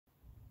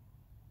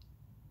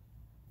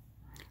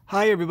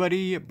Hi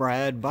everybody,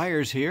 Brad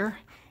Byers here,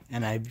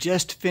 and I've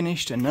just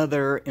finished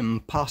another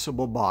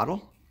Impossible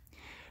bottle.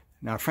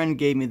 Now a friend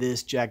gave me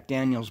this Jack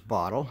Daniel's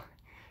bottle.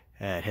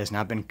 It has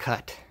not been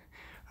cut.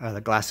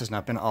 The glass has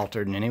not been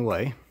altered in any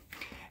way.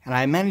 And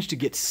I managed to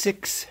get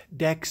 6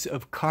 decks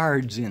of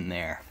cards in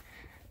there.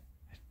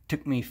 It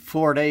took me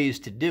 4 days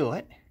to do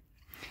it,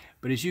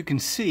 but as you can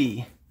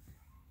see,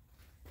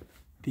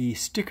 the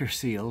sticker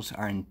seals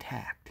are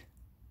intact.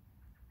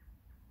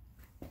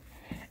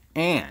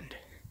 And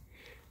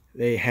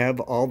they have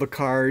all the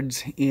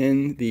cards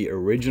in the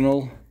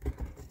original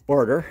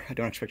order. I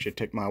don't expect you to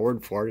take my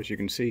word for it. As you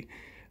can see,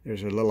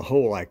 there's a little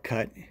hole I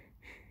cut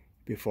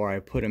before I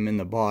put them in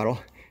the bottle.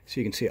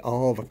 So you can see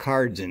all the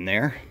cards in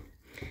there.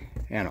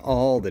 And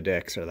all the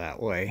decks are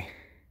that way.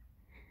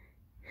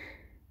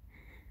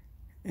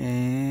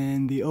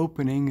 And the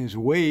opening is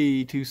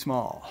way too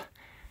small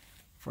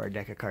for a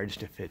deck of cards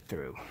to fit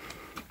through.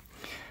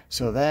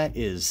 So that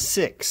is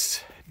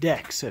 6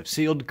 decks of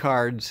sealed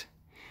cards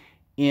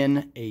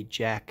in a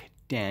Jack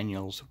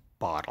Daniel's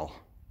bottle.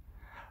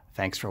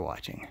 Thanks for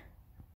watching.